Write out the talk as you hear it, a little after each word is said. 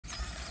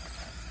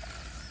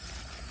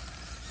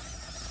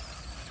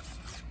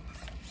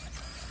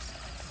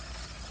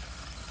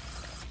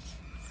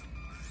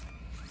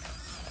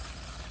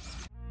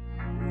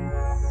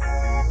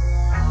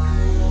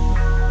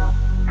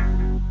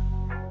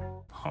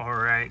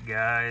right,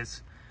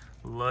 guys,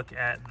 look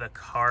at the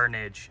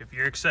carnage. If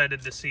you're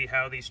excited to see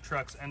how these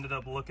trucks ended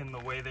up looking the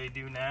way they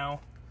do now,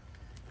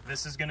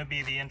 this is going to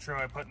be the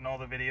intro I put in all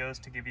the videos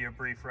to give you a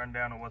brief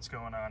rundown of what's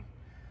going on.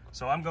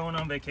 So I'm going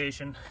on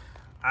vacation.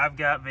 I've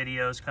got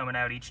videos coming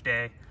out each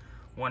day,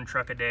 one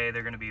truck a day.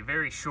 They're going to be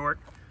very short,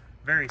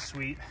 very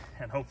sweet,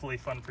 and hopefully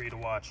fun for you to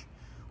watch.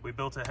 We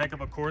built a heck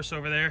of a course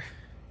over there,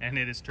 and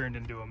it has turned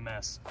into a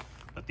mess.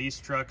 But these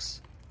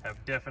trucks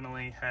have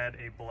definitely had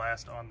a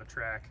blast on the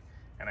track,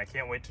 and I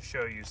can't wait to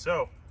show you.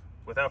 So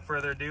without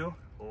further ado,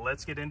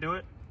 let's get into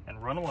it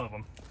and run one of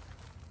them.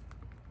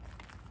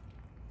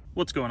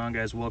 What's going on,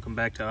 guys? Welcome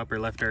back to Upper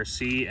Left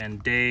RC,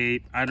 and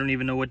I don't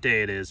even know what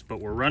day it is, but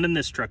we're running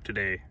this truck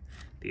today,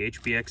 the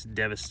HBX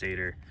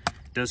Devastator.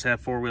 It does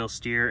have four-wheel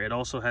steer. It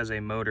also has a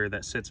motor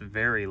that sits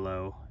very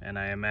low, and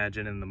I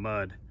imagine in the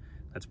mud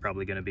that's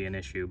probably going to be an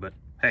issue, but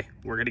hey,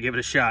 we're going to give it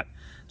a shot.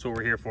 That's what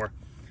we're here for.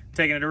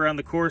 Taking it around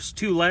the course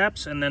 2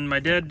 laps, and then my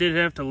dad did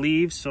have to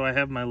leave, so I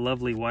have my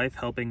lovely wife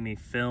helping me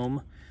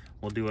film.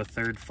 We'll do a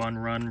third fun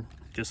run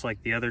just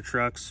like the other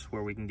trucks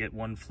where we can get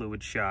one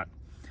fluid shot.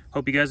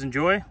 Hope you guys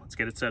enjoy. Let's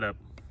get it set up.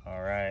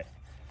 All right,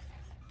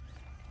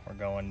 we're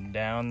going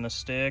down the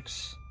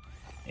sticks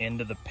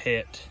into the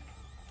pit.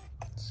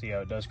 Let's see how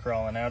it does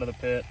crawling out of the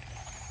pit.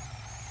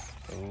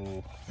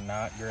 Ooh,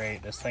 not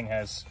great. This thing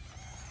has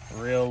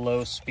real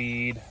low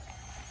speed,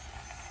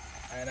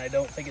 and I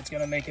don't think it's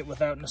gonna make it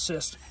without an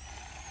assist.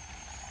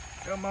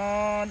 Come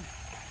on,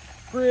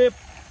 grip,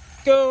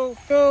 go,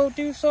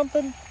 do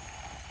something.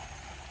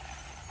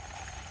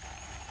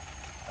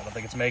 I don't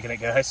think it's making it,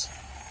 guys.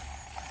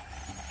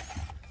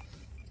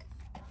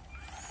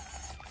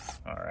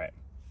 All right,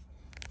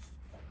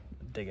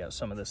 dig out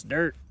some of this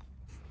dirt,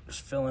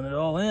 just filling it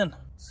all in.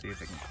 Let's see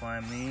if I can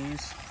climb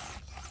these.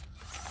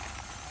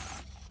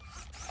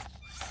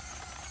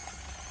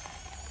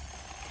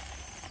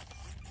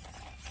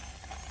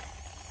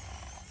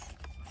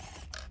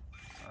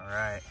 All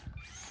right,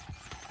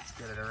 let's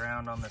get it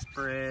around on this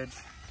bridge.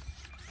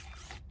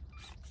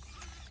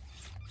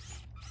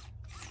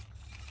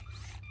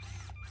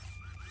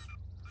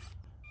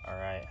 All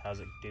right, how's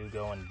it do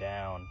going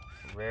down?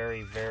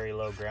 Very, very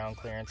low ground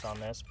clearance on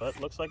this, but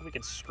looks like we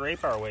could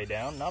scrape our way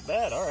down. Not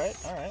bad. All right,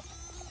 all right.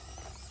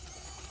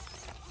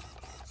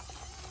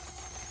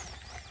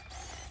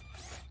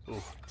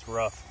 Ooh, it's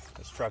rough.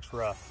 This truck's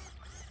rough.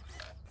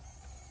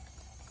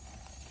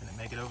 Can it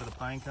make it over the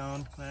pine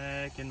cone?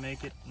 I can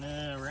make it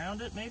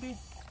around it, maybe?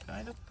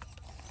 Kind of.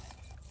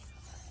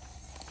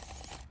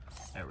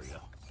 There we go.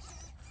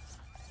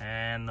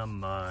 And the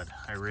mud.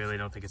 I really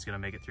don't think it's going to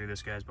make it through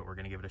this, guys, but we're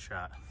going to give it a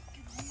shot.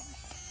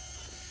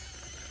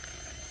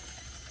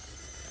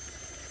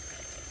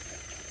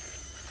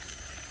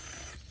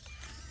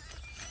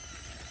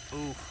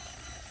 Ooh.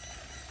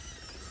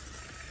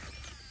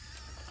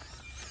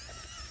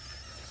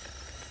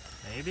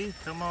 Maybe?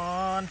 Come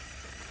on.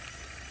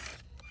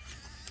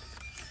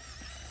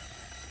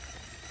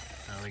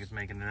 I don't think it's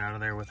making it out of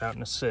there without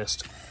an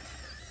assist.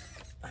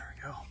 There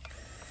we go.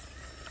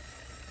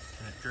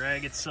 Can it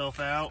drag itself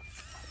out?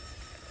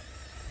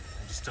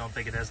 I just don't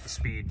think it has the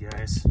speed,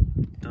 guys.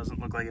 Doesn't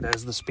look like it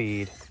has the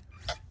speed.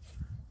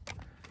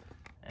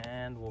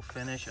 And we'll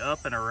finish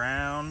up and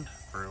around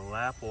for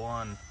lap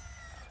 1.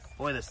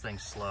 Boy, this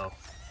thing's slow.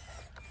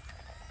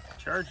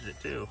 Charged it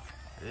too.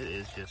 It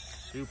is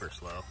just super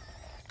slow.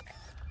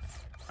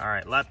 All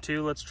right, lap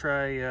 2. Let's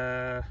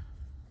try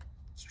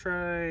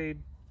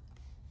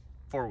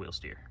 4-wheel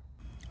steer.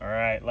 All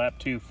right, lap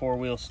 2,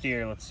 4-wheel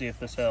steer. Let's see if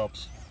this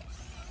helps.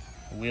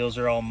 The wheels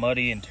are all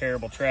muddy and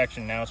terrible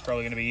traction now. It's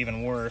probably going to be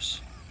even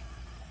worse.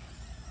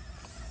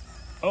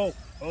 Oh.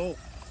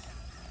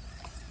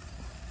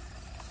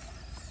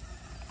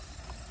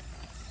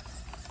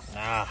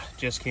 Nah,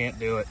 just can't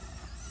do it.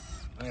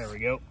 There we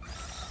go.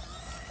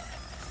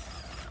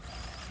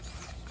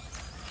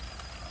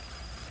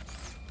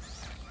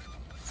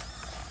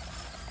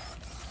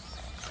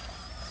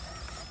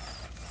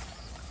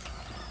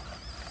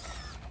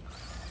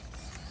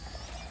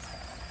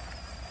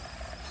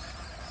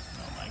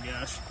 Oh my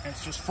gosh,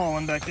 it's just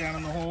falling back down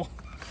in the hole.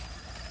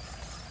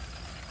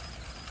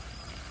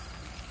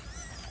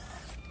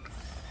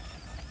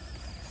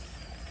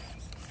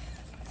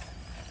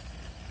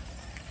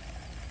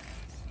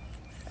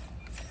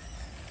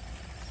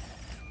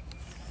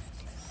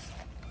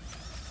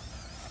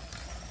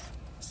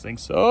 This thing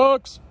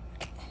sucks.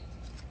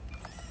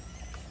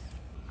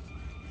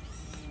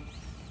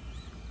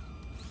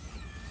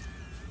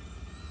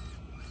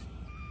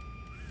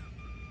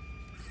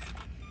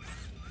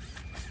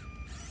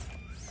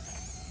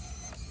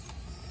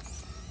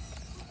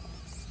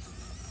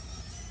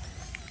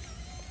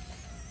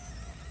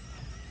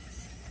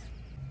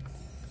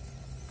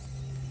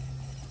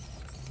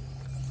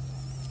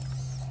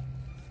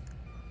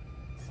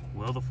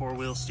 Will the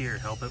 4-wheel steer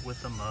help it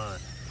with the mud?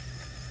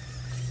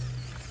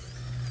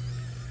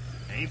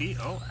 Maybe.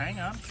 Oh, hang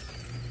on.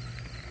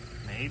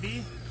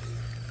 Maybe.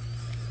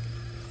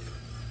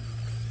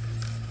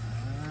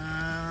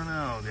 I don't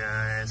know,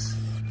 guys.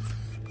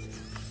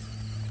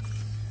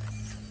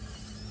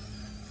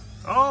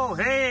 Oh,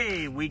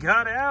 hey, we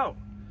got out.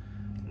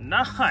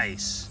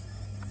 Nice.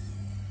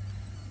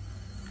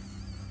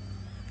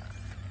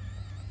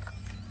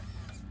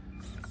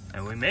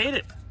 And we made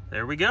it.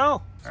 There we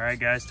go. All right,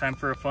 guys, time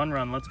for a fun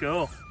run. Let's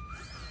go.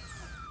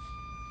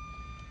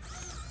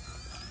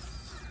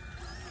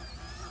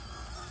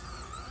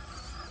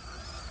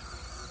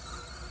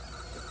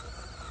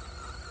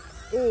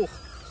 Oh.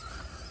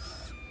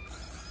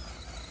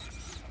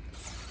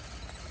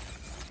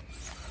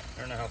 I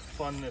don't know how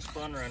fun this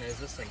fun run is.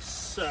 This thing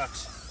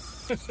sucks.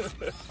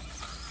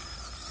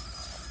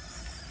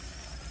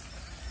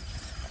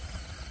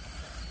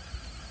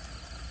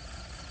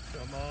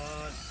 Come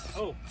on.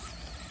 Oh.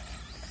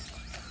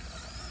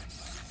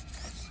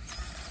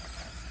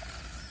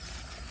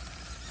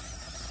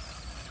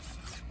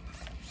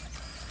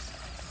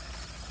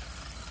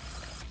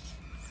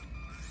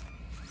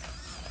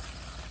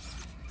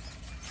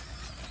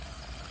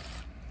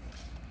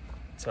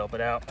 Let's help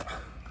it out.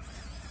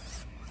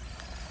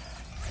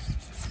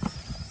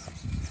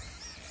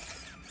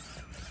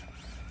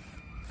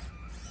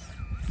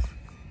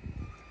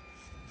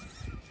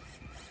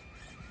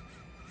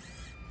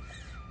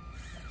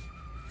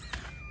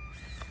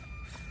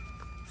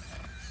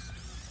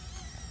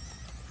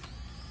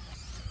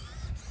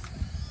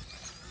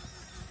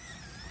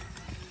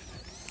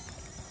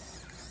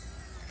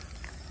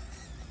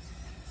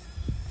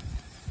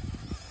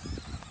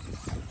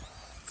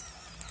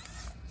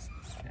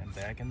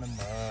 Back in the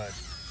mud.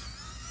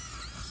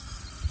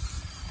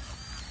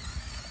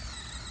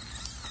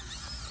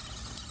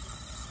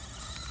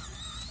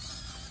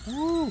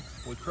 Woo!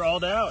 We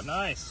crawled out.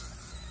 Nice.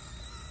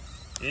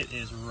 It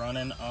is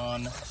running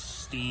on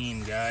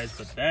steam, guys,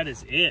 but that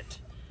is it.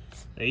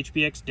 The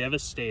HBX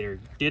Devastator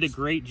did a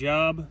great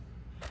job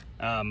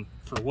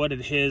for what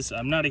it is.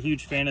 I'm not a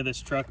huge fan of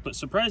this truck, but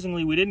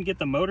surprisingly, we didn't get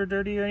the motor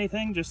dirty or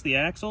anything, just the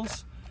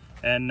axles.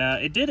 And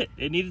it did it.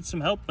 It needed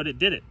some help, but it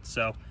did it.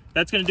 So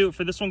that's going to do it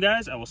for this one,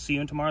 guys. I will see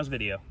you in tomorrow's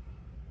video.